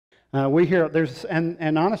We hear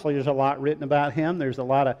and honestly, there's a lot written about him. There's a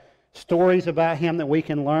lot of stories about him that we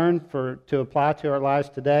can learn to apply to our lives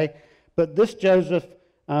today. But this Joseph,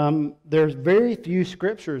 there's very few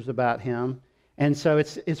scriptures about him. And so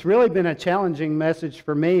it's really been a challenging message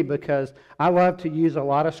for me because I love to use a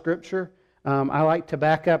lot of scripture. I like to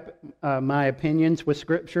back up my opinions with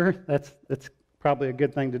scripture. That's probably a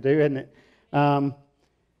good thing to do, isn't it?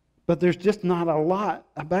 But there's just not a lot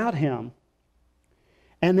about him.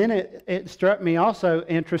 And then it struck me also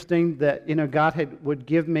interesting that God would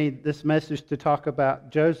give me this message to talk about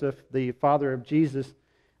Joseph, the father of Jesus,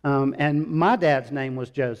 and my dad's name was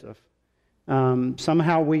Joseph.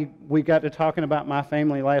 Somehow we got to talking about my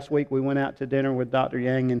family last week. We went out to dinner with Dr.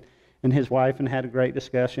 Yang and his wife and had a great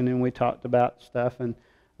discussion, and we talked about stuff. And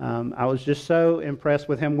I was just so impressed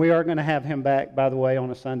with him. We are going to have him back, by the way,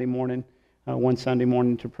 on a Sunday morning, one Sunday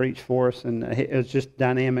morning to preach for us, and it was just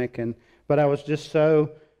dynamic. But I was just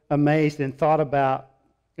so amazed and thought about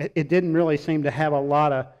it didn't really seem to have a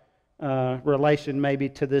lot of relation maybe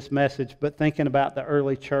to this message, but thinking about the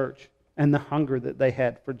early church and the hunger that they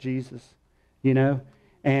had for Jesus,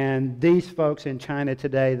 and these folks in China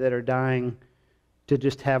today that are dying to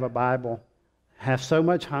just have a Bible have so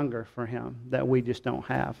much hunger for him that we just don't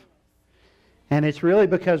have. And it's really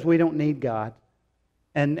because we don't need God.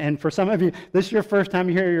 And for some of you, this is your first time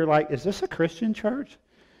here, you're like, is this a Christian church?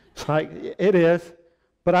 It's like, it is.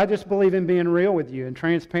 But I just believe in being real with you and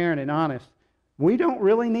transparent and honest. We don't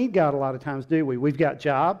really need God a lot of times, do we? We've got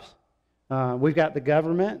jobs. We've got the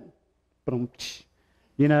government,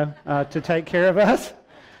 to take care of us.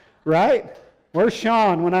 Right? Where's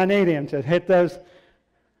Sean when I need him to hit those?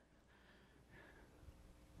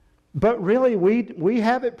 But really, we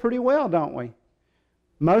have it pretty well, don't we?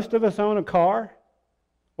 Most of us own a car,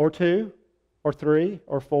 or two, or three,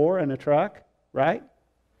 or four, and a truck, right?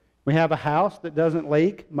 We have a house that doesn't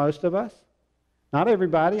leak, most of us. Not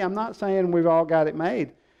everybody. I'm not saying we've all got it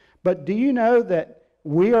made. But do you know that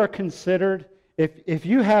we are considered, if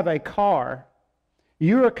you have a car,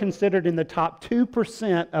 you are considered in the top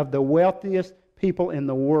 2% of the wealthiest people in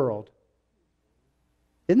the world.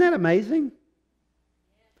 Isn't that amazing?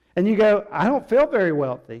 And you go, I don't feel very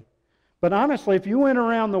wealthy. But honestly, if you went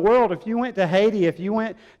around the world, if you went to Haiti, if you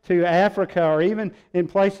went to Africa, or even in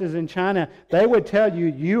places in China, they would tell you,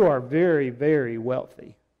 you are very, very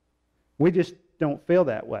wealthy. We just don't feel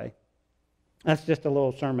that way. That's just a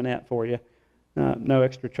little sermonette for you. No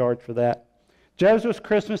extra charge for that. Joseph's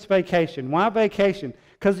Christmas vacation. Why vacation?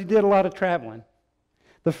 Because he did a lot of traveling.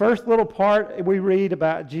 The first little part we read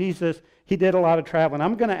about Jesus, he did a lot of traveling.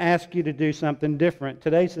 I'm going to ask you to do something different.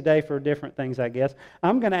 Today's the day for different things, I guess.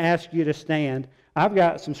 I'm going to ask you to stand. I've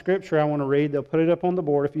got some scripture I want to read. They'll put it up on the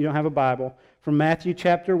board if you don't have a Bible. From Matthew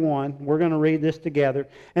chapter 1. We're going to read this together.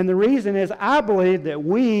 And the reason is I believe that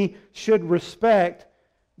we should respect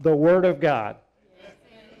the Word of God.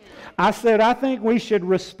 I said I think we should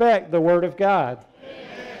respect the Word of God.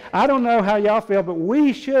 I don't know how y'all feel, but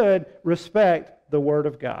we should respect the Word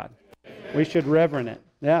of God. We should reverence it.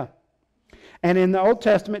 Yeah. And in the Old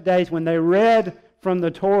Testament days, when they read from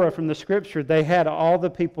the Torah, from the Scripture, they had all the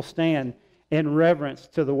people stand in reverence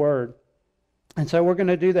to the Word. And so we're going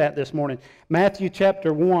to do that this morning. Matthew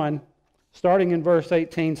chapter 1, starting in verse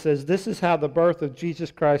 18, says, "This is how the birth of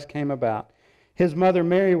Jesus Christ came about. His mother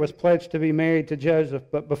Mary was pledged to be married to Joseph,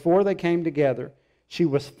 but before they came together, she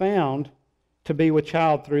was found to be with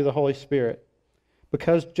child through the Holy Spirit.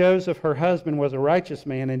 Because Joseph, her husband, was a righteous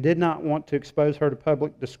man and did not want to expose her to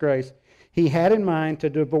public disgrace, he had in mind to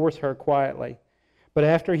divorce her quietly. But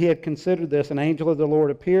after he had considered this, an angel of the Lord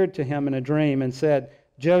appeared to him in a dream and said,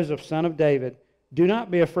 'Joseph, son of David, do not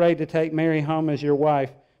be afraid to take Mary home as your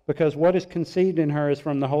wife, because what is conceived in her is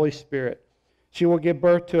from the Holy Spirit. She will give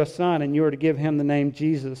birth to a son, and you are to give him the name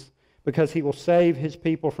Jesus, because he will save his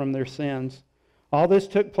people from their sins.' All this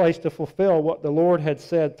took place to fulfill what the Lord had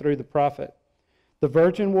said through the prophet. 'The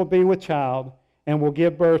virgin will be with child and will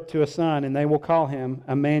give birth to a son, and they will call him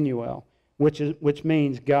Emmanuel,' which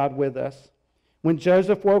means God with us. When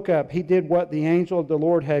Joseph woke up, he did what the angel of the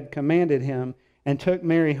Lord had commanded him and took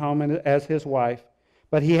Mary home as his wife.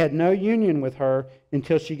 But he had no union with her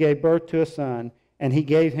until she gave birth to a son, and he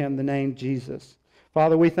gave him the name Jesus."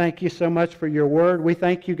 Father, we thank you so much for your word. We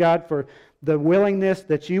thank you, God, for the willingness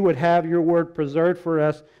that you would have your word preserved for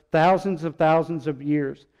us thousands of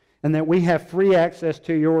years, and that we have free access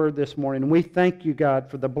to your word this morning. We thank you, God,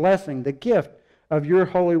 for the blessing, the gift of your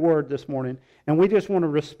holy word this morning. And we just want to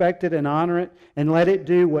respect it and honor it and let it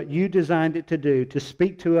do what you designed it to do, to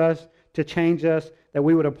speak to us, to change us, that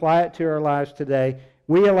we would apply it to our lives today.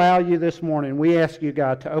 We allow you this morning, we ask you,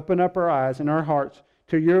 God, to open up our eyes and our hearts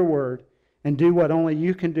to your word and do what only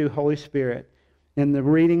you can do, Holy Spirit, in the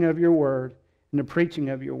reading of your word, in the preaching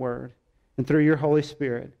of your word, and through your Holy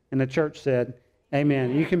Spirit. And the church said,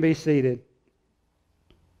 amen. You can be seated.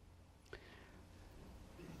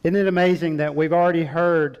 Isn't it amazing that we've already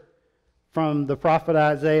heard from the prophet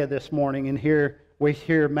Isaiah this morning, and here we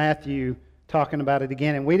hear Matthew talking about it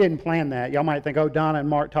again, and we didn't plan that. Y'all might think, oh, Donna and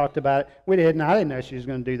Mark talked about it. We didn't. I didn't know she was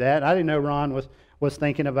going to do that. I didn't know Ron was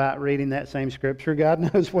thinking about reading that same scripture. God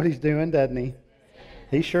knows what he's doing, doesn't he?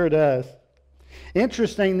 He sure does.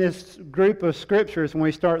 Interesting, this group of scriptures, when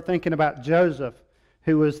we start thinking about Joseph,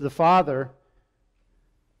 who was the father,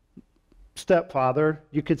 stepfather,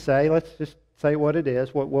 you could say, let's just say what it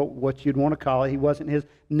is, what you'd want to call it. He wasn't his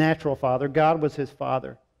natural father. God was his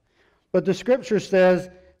father. But the scripture says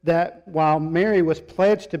that while Mary was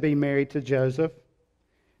pledged to be married to Joseph,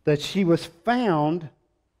 that she was found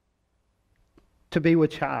to be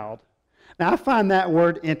with child. Now, I find that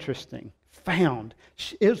word interesting. Found.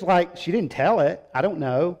 It was like she didn't tell it. I don't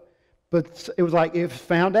know. But it was like it was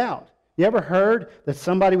found out. You ever heard that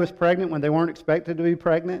somebody was pregnant when they weren't expected to be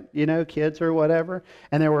pregnant? You know, kids or whatever.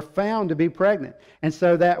 And they were found to be pregnant. And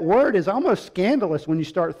so that word is almost scandalous when you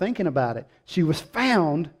start thinking about it. She was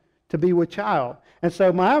found to be with child. And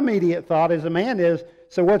so my immediate thought as a man is,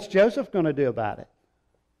 so what's Joseph going to do about it?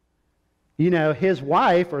 You know, his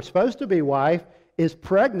wife, or supposed to be wife, is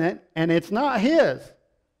pregnant and it's not his.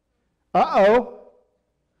 Uh-oh.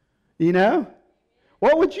 You know?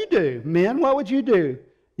 What would you do? Men, what would you do?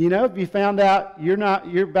 You know, if you found out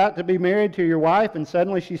you're about to be married to your wife and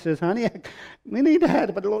suddenly she says, honey, we need to have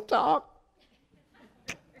a little talk.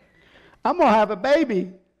 I'm going to have a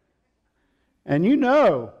baby. And you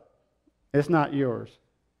know it's not yours.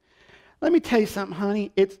 Let me tell you something,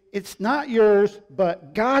 honey. It's not yours,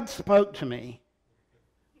 but God spoke to me.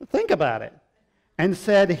 Think about it. And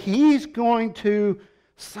said he's going to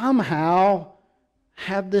somehow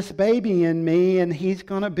have this baby in me, and he's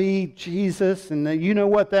going to be Jesus. And you know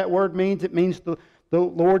what that word means? It means the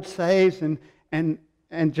Lord saves. And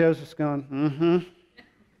Joseph's going,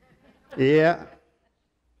 yeah.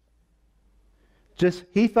 Just,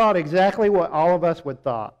 he thought exactly what all of us would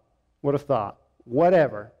have thought.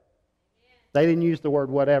 Whatever. They didn't use the word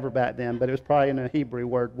whatever back then, but it was probably in a Hebrew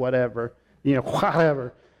word, whatever. You know,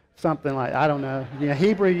 whatever. Something like, I don't know. You know,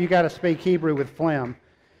 Hebrew, you got to speak Hebrew with phlegm.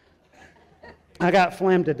 I got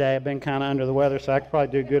phlegm today. I've been kind of under the weather, so I could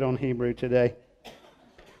probably do good on Hebrew today.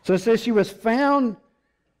 So it says she was found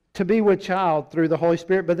to be with child through the Holy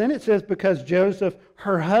Spirit, but then it says because Joseph,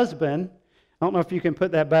 her husband, I don't know if you can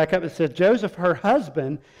put that back up. It says Joseph, her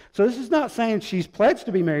husband. So this is not saying she's pledged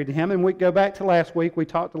to be married to him. And we go back to last week. We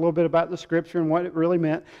talked a little bit about the scripture and what it really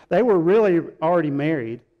meant. They were really already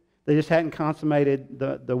married. They just hadn't consummated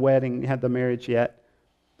the wedding, had the marriage yet.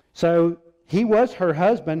 So he was her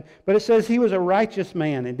husband, but it says he was a righteous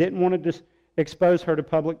man and didn't want to expose her to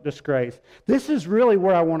public disgrace. This is really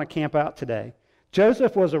where I want to camp out today.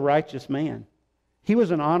 Joseph was a righteous man. He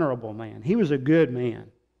was an honorable man. He was a good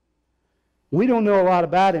man. We don't know a lot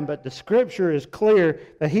about him, but the scripture is clear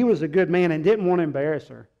that he was a good man and didn't want to embarrass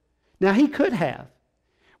her. Now, he could have.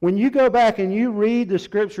 When you go back and you read the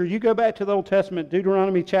scripture, you go back to the Old Testament,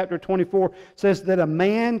 Deuteronomy chapter 24 says that a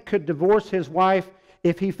man could divorce his wife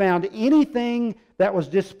if he found anything that was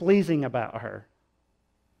displeasing about her.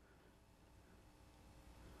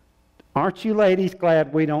 Aren't you ladies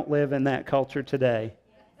glad we don't live in that culture today?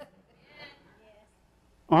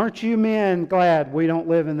 Aren't you men glad we don't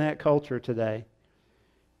live in that culture today?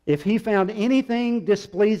 If he found anything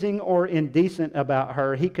displeasing or indecent about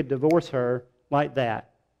her, he could divorce her like that.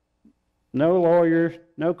 No lawyers,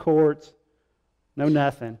 no courts, no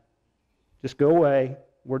nothing. Just go away.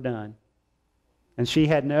 We're done. And she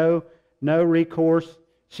had no recourse.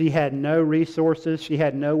 She had no resources. She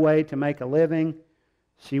had no way to make a living.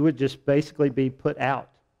 She would just basically be put out.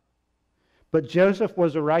 But Joseph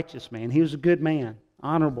was a righteous man. He was a good man,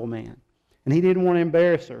 honorable man. And he didn't want to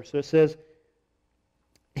embarrass her. So it says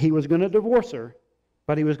he was going to divorce her,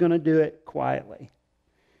 but he was going to do it quietly.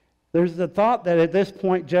 There's the thought that at this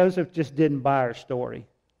point Joseph just didn't buy her story.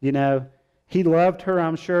 You know, he loved her,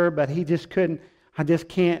 I'm sure, but he just couldn't. I just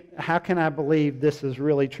can't. How can I believe this is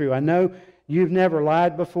really true? I know you've never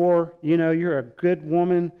lied before. You know, you're a good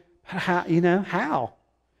woman. How? You know, how?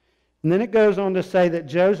 And then it goes on to say that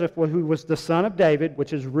Joseph, who was the son of David,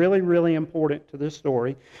 which is really, really important to this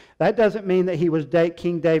story, that doesn't mean that he was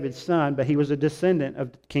King David's son, but he was a descendant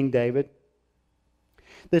of King David.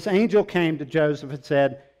 This angel came to Joseph and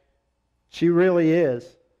said, she really is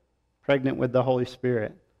pregnant with the Holy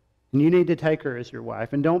Spirit. And you need to take her as your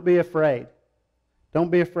wife. And don't be afraid. Don't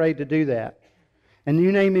be afraid to do that. And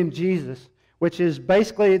you name him Jesus, which is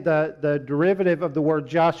basically the derivative of the word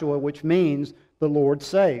Joshua, which means the Lord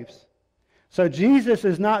saves. So Jesus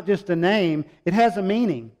is not just a name, it has a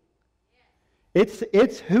meaning.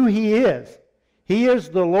 It's who He is. He is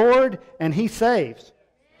the Lord and He saves.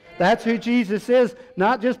 That's who Jesus is,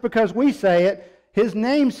 not just because we say it, His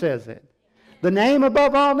name says it. The name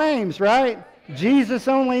above all names, right? Jesus,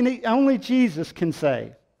 only Jesus can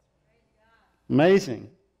save.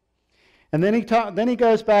 Amazing. And then he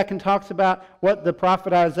goes back and talks about what the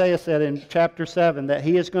prophet Isaiah said in chapter 7, that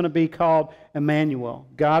He is going to be called Emmanuel,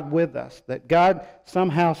 God with us, that God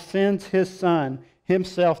somehow sends His Son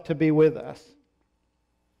Himself to be with us.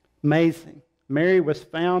 Amazing. Mary was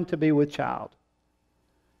found to be with child.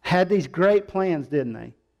 Had these great plans, didn't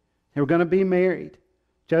they? They were going to be married.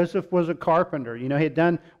 Joseph was a carpenter. You know, he had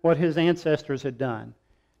done what his ancestors had done.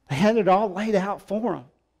 They had it all laid out for him.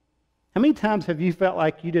 How many times have you felt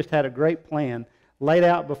like you just had a great plan laid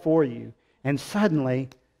out before you, and suddenly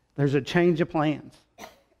there's a change of plans?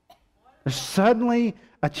 There's suddenly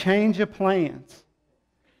a change of plans.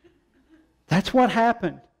 That's what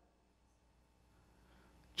happened.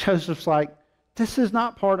 Joseph's like, this is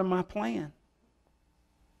not part of my plan.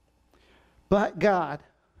 But God,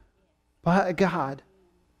 but God,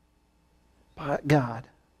 but God.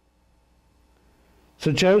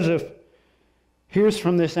 So Joseph hears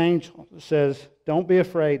from this angel that says, don't be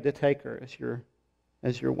afraid to take her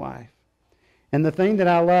as your wife. And the thing that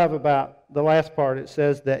I love about the last part, it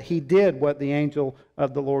says that he did what the angel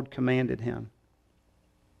of the Lord commanded him.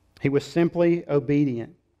 He was simply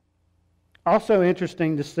obedient. Also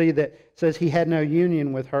interesting to see that it says he had no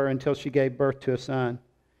union with her until she gave birth to a son.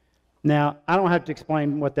 Now, I don't have to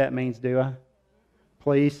explain what that means, do I?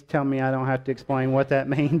 Please tell me I don't have to explain what that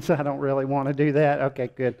means. I don't really want to do that. Okay,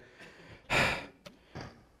 good.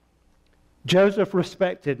 Joseph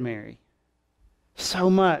respected Mary so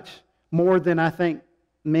much, more than I think,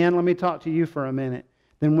 men, let me talk to you for a minute,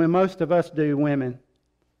 than when most of us do women.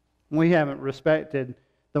 We haven't respected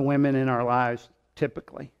the women in our lives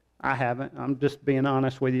typically. I haven't. I'm just being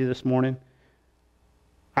honest with you this morning.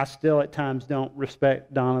 I still at times don't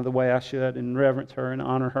respect Donna the way I should and reverence her and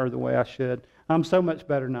honor her the way I should. I'm so much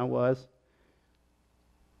better than I was.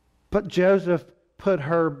 But Joseph put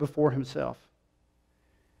her before himself.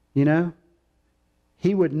 You know?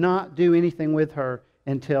 He would not do anything with her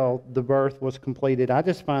until the birth was completed. I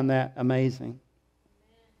just find that amazing.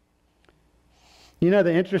 You know,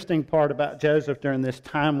 the interesting part about Joseph during this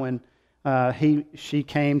time when she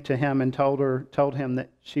came to him and told him that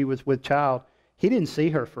she was with child, he didn't see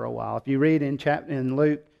her for a while. If you read in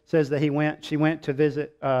Luke, it says that she went to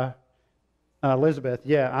visit Elizabeth.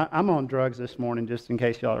 Yeah, I'm on drugs this morning, just in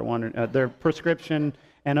case y'all are wondering. They're prescription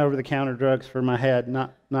and over-the-counter drugs for my head,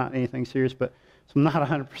 not anything serious, but so I'm not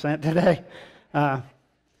 100% today.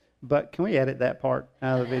 But can we edit that part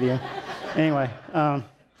out of the video? Anyway,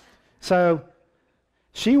 so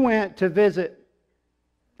she went to visit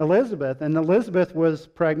Elizabeth, and Elizabeth was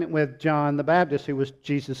pregnant with John the Baptist, who was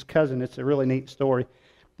Jesus' cousin. It's a really neat story.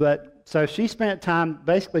 But so she spent time,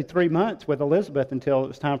 basically 3 months with Elizabeth until it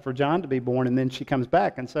was time for John to be born, and then she comes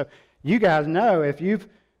back. And so you guys know, if you've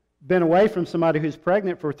been away from somebody who's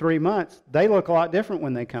pregnant for 3 months, they look a lot different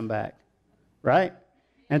when they come back, right?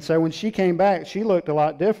 And so when she came back, she looked a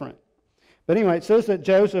lot different. But anyway, it says that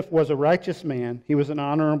Joseph was a righteous man. He was an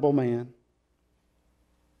honorable man.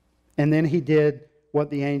 And then he did what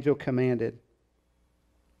the angel commanded.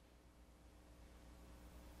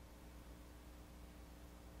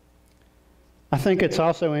 I think it's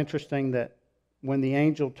also interesting that when the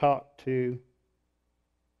angel talked to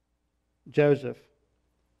Joseph,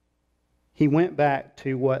 he went back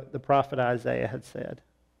to what the prophet Isaiah had said.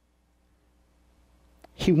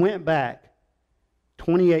 He went back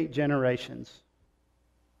 28 generations.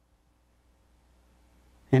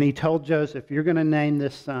 And he told Joseph, you're going to name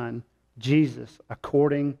this son Jesus,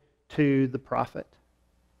 according to the prophet.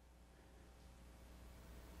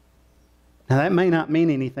 Now that may not mean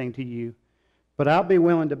anything to you, but I'll be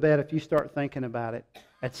willing to bet if you start thinking about it,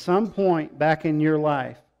 at some point back in your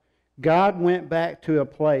life, God went back to a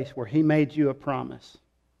place where He made you a promise.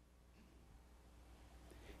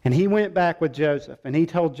 And He went back with Joseph, and He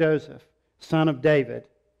told Joseph, son of David,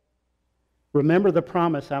 remember the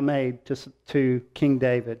promise I made to King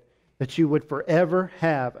David, that you would forever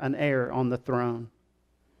have an heir on the throne.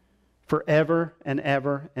 Forever and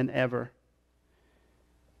ever and ever.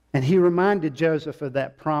 And He reminded Joseph of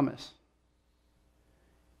that promise.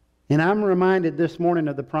 And I'm reminded this morning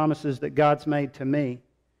of the promises that God's made to me.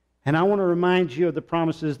 And I want to remind you of the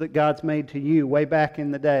promises that God's made to you way back in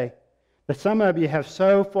the day. That some of you have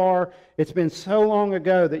so far, it's been so long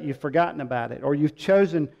ago that you've forgotten about it, or you've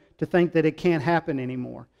chosen to think that it can't happen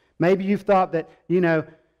anymore. Maybe you've thought that,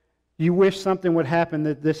 you wish something would happen,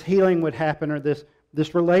 that this healing would happen, or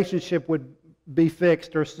this relationship would be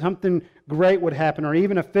fixed, or something great would happen, or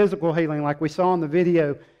even a physical healing like we saw in the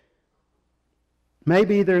video.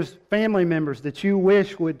 Maybe there's family members that you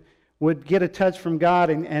wish would get a touch from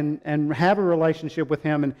God and have a relationship with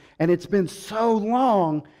Him, and it's been so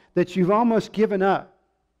long that you've almost given up.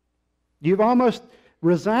 You've almost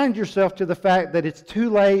resigned yourself to the fact that it's too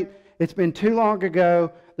late, it's been too long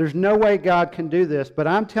ago, there's no way God can do this. But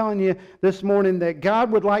I'm telling you this morning that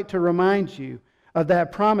God would like to remind you of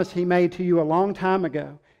that promise He made to you a long time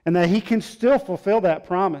ago, and that He can still fulfill that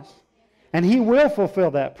promise. And He will fulfill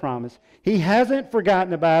that promise. He hasn't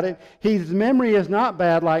forgotten about it. His memory is not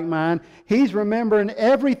bad like mine. He's remembering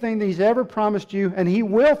everything that He's ever promised you, and He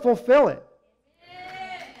will fulfill it.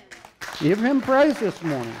 Amen. Give Him praise this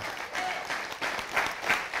morning.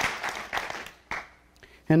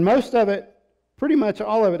 And most of it, pretty much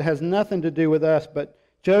all of it, has nothing to do with us, but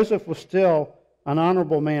Joseph was still an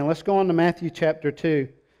honorable man. Let's go on to Matthew chapter 2.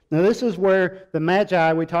 Now this is where the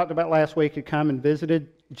Magi we talked about last week had come and visited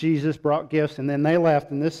Jesus, brought gifts, and then they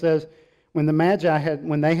left. And this says, when the Magi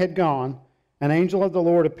had gone, an angel of the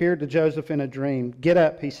Lord appeared to Joseph in a dream. "Get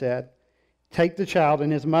up," he said. "Take the child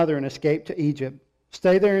and his mother and escape to Egypt.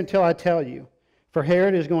 Stay there until I tell you, for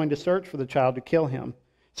Herod is going to search for the child to kill him."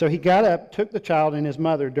 So he got up, took the child and his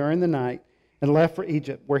mother during the night, and left for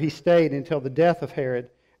Egypt, where he stayed until the death of Herod.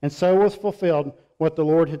 And so was fulfilled what the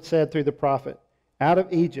Lord had said through the prophet, "Out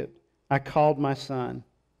of Egypt I called my son."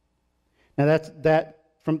 Now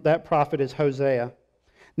that prophet is Hosea.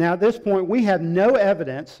 Now at this point we have no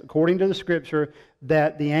evidence, according to the Scripture,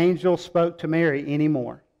 that the angel spoke to Mary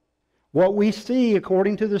anymore. What we see,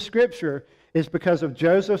 according to the Scripture, is because of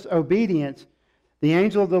Joseph's obedience, the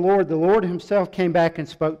angel of the Lord Himself came back and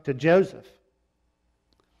spoke to Joseph.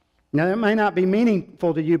 Now that may not be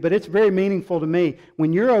meaningful to you, but it's very meaningful to me.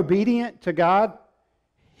 When you're obedient to God,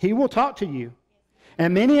 He will talk to you.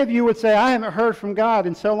 And many of you would say, "I haven't heard from God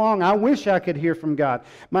in so long. I wish I could hear from God."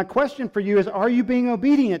 My question for you is, are you being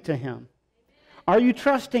obedient to Him? Are you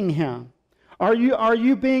trusting Him? Are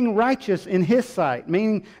you being righteous in His sight?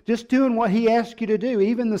 Meaning just doing what He asks you to do,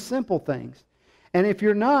 even the simple things. And if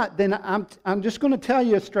you're not, then I'm just going to tell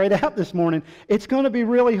you straight out this morning, it's going to be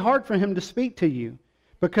really hard for Him to speak to you,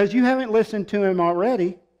 because you haven't listened to Him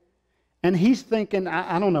already. And He's thinking,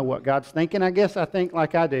 I don't know what God's thinking. I guess I think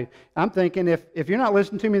like I do. I'm thinking, if you're not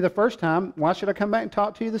listening to me the first time, why should I come back and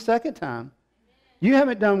talk to you the second time? You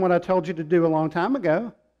haven't done what I told you to do a long time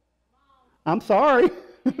ago. I'm sorry.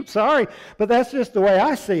 I'm sorry. But that's just the way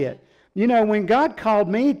I see it. When God called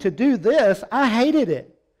me to do this, I hated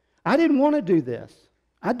it. I didn't want to do this.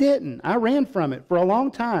 I didn't. I ran from it for a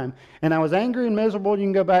long time. And I was angry and miserable. You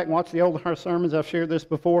can go back and watch the old sermons. I've shared this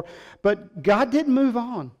before. But God didn't move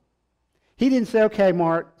on. He didn't say, "Okay,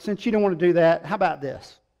 Mark, since you don't want to do that, how about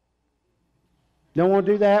this? Don't want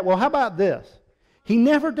to do that? Well, how about this?" He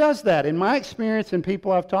never does that. In my experience and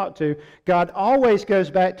people I've talked to, God always goes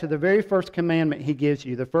back to the very first commandment He gives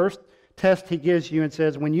you, the first test He gives you, and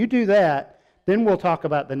says, when you do that, then we'll talk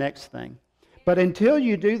about the next thing. But until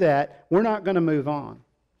you do that, we're not going to move on.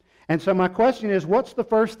 And so my question is, what's the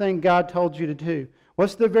first thing God told you to do?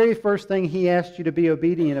 What's the very first thing He asked you to be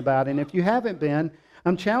obedient about? And if you haven't been,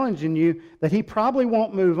 I'm challenging you that He probably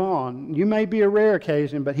won't move on. You may be a rare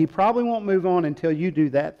occasion, but He probably won't move on until you do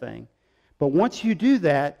that thing. But once you do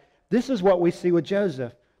that, this is what we see with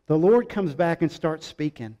Joseph. The Lord comes back and starts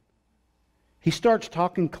speaking. He starts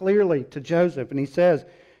talking clearly to Joseph, and He says,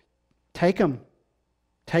 "Take him.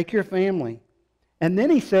 Take your family." And then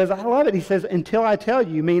He says, I love it, He says, "Until I tell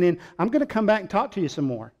you," meaning I'm going to come back and talk to you some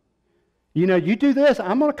more. You do this,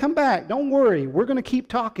 I'm going to come back. Don't worry. We're going to keep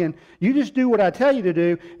talking. You just do what I tell you to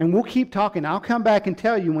do, and we'll keep talking. I'll come back and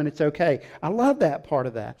tell you when it's okay. I love that part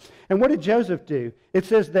of that. And what did Joseph do? It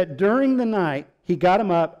says that during the night, he got him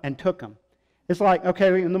up and took him. It's like,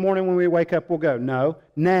 okay, in the morning when we wake up, we'll go. No,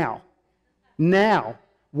 now. Now.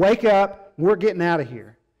 Wake up. We're getting out of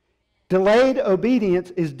here. Delayed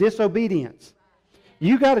obedience is disobedience.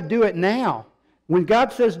 You got to do it now. When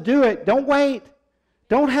God says do it, don't wait.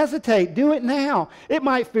 Don't hesitate. Do it now. It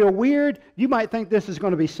might feel weird. You might think this is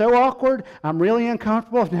going to be so awkward. I'm really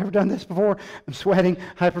uncomfortable. I've never done this before. I'm sweating,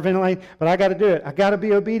 hyperventilating, but I got to do it. I got to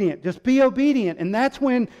be obedient. Just be obedient. And that's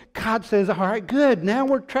when God says, all right, good. Now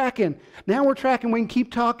we're tracking. Now we're tracking. We can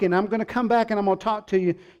keep talking. I'm going to come back and I'm going to talk to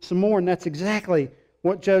you some more. And that's exactly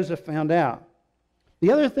what Joseph found out.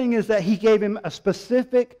 The other thing is that He gave him a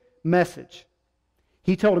specific message.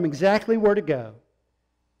 He told him exactly where to go.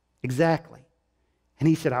 Exactly. And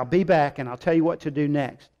He said, I'll be back and I'll tell you what to do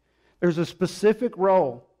next. There's a specific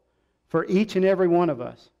role for each and every one of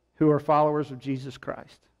us who are followers of Jesus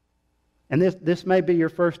Christ. And this may be your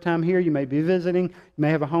first time here. You may be visiting. You may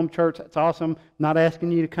have a home church. That's awesome. I'm not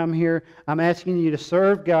asking you to come here. I'm asking you to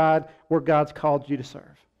serve God where God's called you to serve.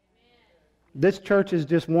 Amen. This church is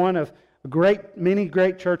just one of many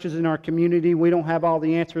great churches in our community. We don't have all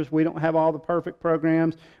the answers. We don't have all the perfect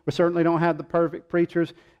programs. We certainly don't have the perfect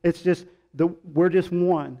preachers. It's just we're just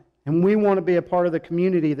one. And we want to be a part of the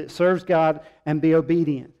community that serves God and be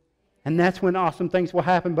obedient. And that's when awesome things will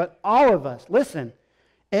happen. But all of us, listen,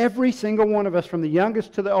 every single one of us, from the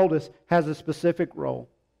youngest to the oldest, has a specific role.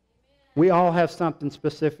 We all have something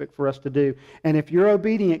specific for us to do. And if you're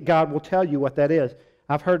obedient, God will tell you what that is.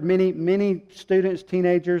 I've heard many students,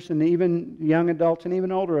 teenagers, and even young adults and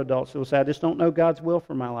even older adults who will say, I just don't know God's will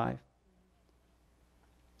for my life.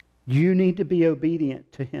 You need to be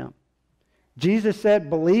obedient to Him. Jesus said,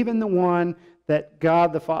 believe in the one that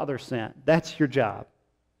God the Father sent. That's your job.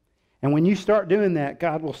 And when you start doing that,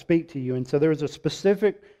 God will speak to you. And so there was a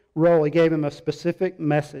specific role. He gave him a specific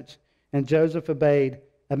message. And Joseph obeyed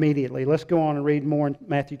immediately. Let's go on and read more in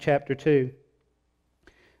Matthew chapter 2.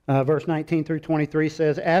 Verse 19 through 23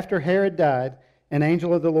 says, after Herod died, an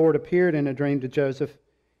angel of the Lord appeared in a dream to Joseph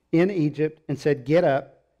in Egypt and said, get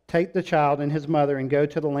up, take the child and his mother and go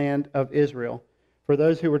to the land of Israel. For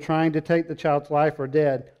those who were trying to take the child's life are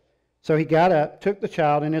dead. So he got up, took the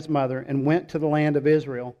child and his mother, and went to the land of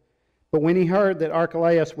Israel. But when he heard that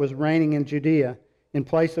Archelaus was reigning in Judea in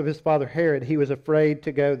place of his father Herod, he was afraid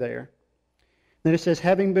to go there. Then it says,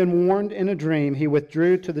 having been warned in a dream, he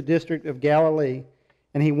withdrew to the district of Galilee,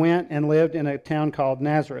 and he went and lived in a town called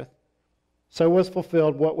Nazareth. So was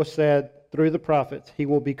fulfilled what was said through the prophets, he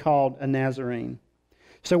will be called a Nazarene.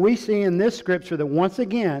 So we see in this scripture that once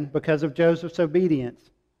again, because of Joseph's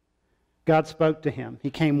obedience, God spoke to him.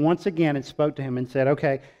 He came once again and spoke to him and said,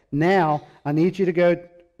 okay, now I need you to go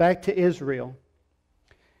back to Israel.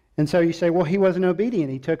 And so you say, well, he wasn't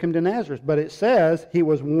obedient. He took him to Nazareth. But it says he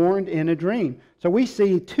was warned in a dream. So we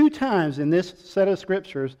see 2 times in this set of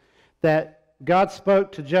scriptures that God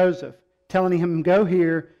spoke to Joseph, telling him, go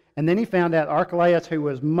here. And then he found out Archelaus, who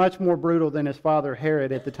was much more brutal than his father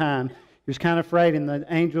Herod at the time, he was kind of afraid, and the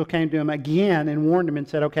angel came to him again and warned him and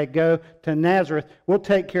said, okay, go to Nazareth. We'll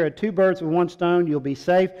take care of 2 birds with 1 stone. You'll be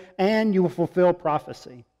safe, and you will fulfill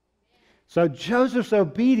prophecy. So Joseph's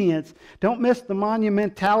obedience, don't miss the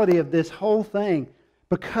monumentality of this whole thing.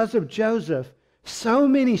 Because of Joseph, so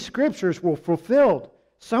many scriptures were fulfilled.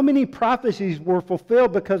 So many prophecies were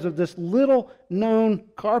fulfilled because of this little known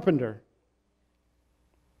carpenter.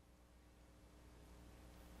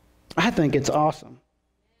 I think it's awesome.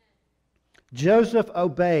 Joseph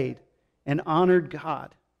obeyed and honored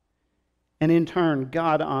God. And in turn,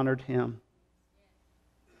 God honored him.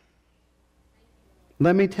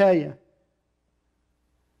 Let me tell you,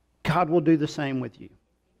 God will do the same with you.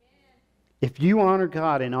 If you honor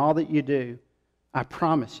God in all that you do, I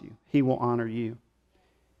promise you, He will honor you.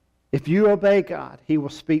 If you obey God, He will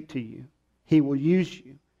speak to you. He will use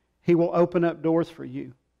you. He will open up doors for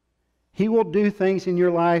you. He will do things in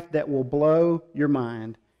your life that will blow your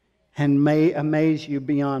mind and may amaze you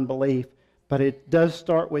beyond belief. But it does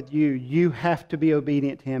start with you. You have to be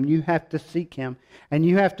obedient to Him. You have to seek Him. And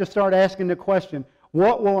you have to start asking the question,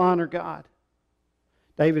 what will honor God?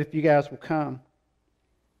 David, if you guys will come.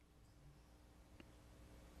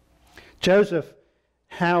 Joseph,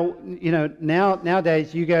 how,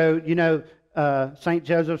 nowadays you go, St.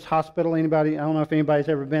 Joseph's Hospital. Anybody, I don't know if anybody's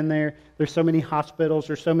ever been there. There's so many hospitals.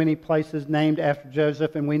 There's so many places named after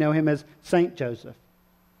Joseph, and we know him as St. Joseph.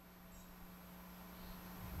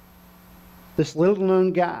 This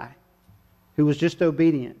little-known guy who was just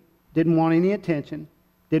obedient, didn't want any attention,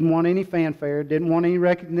 didn't want any fanfare, didn't want any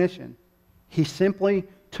recognition. He simply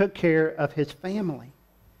took care of his family.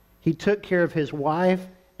 He took care of his wife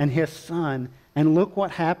and his son, and look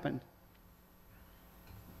what happened.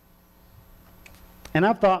 And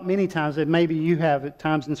I've thought many times, that maybe you have at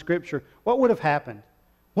times in Scripture, what would have happened?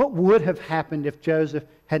 What would have happened if Joseph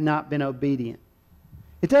had not been obedient?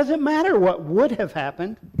 It doesn't matter what would have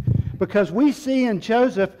happened, because we see in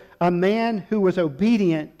Joseph a man who was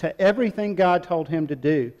obedient to everything God told him to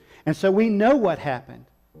do. And so we know what happened.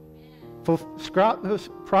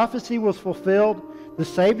 Prophecy was fulfilled. The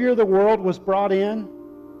Savior of the world was brought in.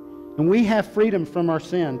 And we have freedom from our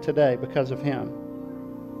sin today because of him.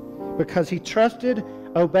 Because he trusted,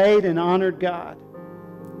 obeyed, and honored God.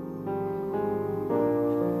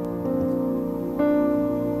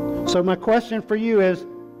 So my question for you is,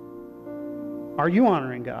 are you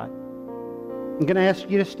honoring God? I'm going to ask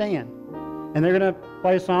you to stand. And they're going to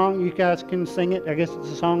play a song. You guys can sing it. I guess it's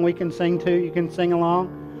a song we can sing too. You can sing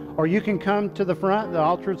along. or you can come to the front. The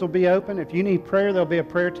altars will be open. If you need prayer, there'll be a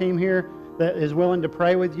prayer team here that is willing to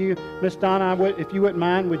pray with you. Miss Donna, if you wouldn't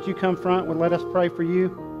mind, would you come front and let us pray for you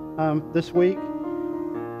this week?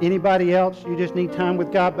 Anybody else, you just need time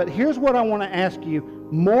with God. But here's what I want to ask you,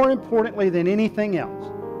 more importantly than anything else.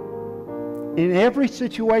 In every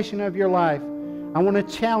situation of your life, I want to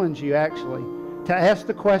challenge you, actually, to ask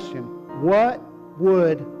the question, what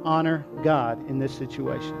would honor God in this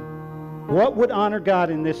situation? What would honor God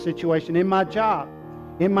in this situation? In my job,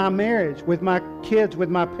 in my marriage, with my kids, with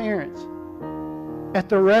my parents, at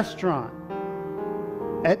the restaurant,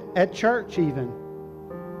 at church even.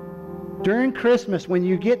 During Christmas, when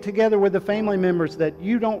you get together with the family members that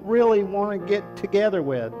you don't really want to get together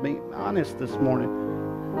with, be honest this morning.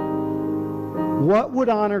 What would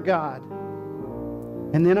honor God?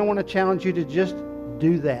 And then I want to challenge you to just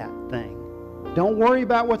do that thing. Don't worry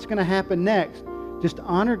about what's going to happen next. Just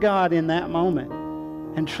honor God in that moment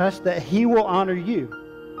and trust that He will honor you,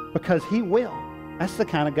 because He will. That's the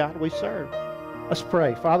kind of God we serve. Let's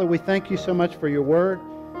pray. Father, we thank you so much for your word.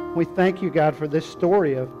 We thank you, God, for this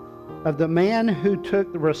story of the man who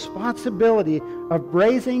took the responsibility of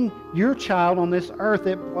raising your child on this earth.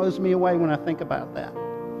 It blows me away when I think about that.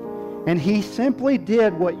 And he simply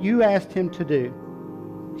did what you asked him to do.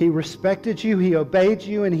 He respected you, he obeyed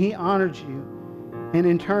you, and he honored you. And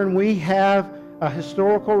in turn, we have a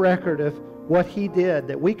historical record of what he did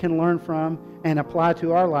that we can learn from and apply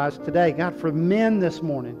to our lives today. God, for men this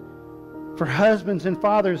morning, for husbands and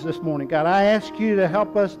fathers this morning, God, I ask you to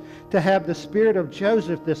help us to have the spirit of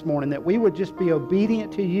Joseph this morning, that we would just be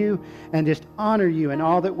obedient to you and just honor you in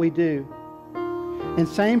all that we do. And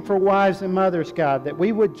same for wives and mothers, God, that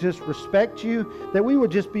we would just respect you, that we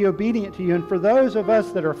would just be obedient to you. And for those of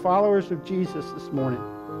us that are followers of Jesus this morning,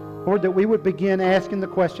 Lord, that we would begin asking the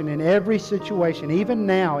question in every situation, even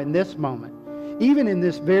now in this moment, even in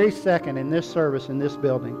this very second, in this service, in this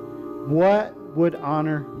building, what would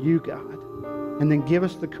honor you, God? And then give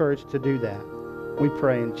us the courage to do that. We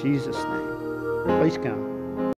pray in Jesus' name. Please come.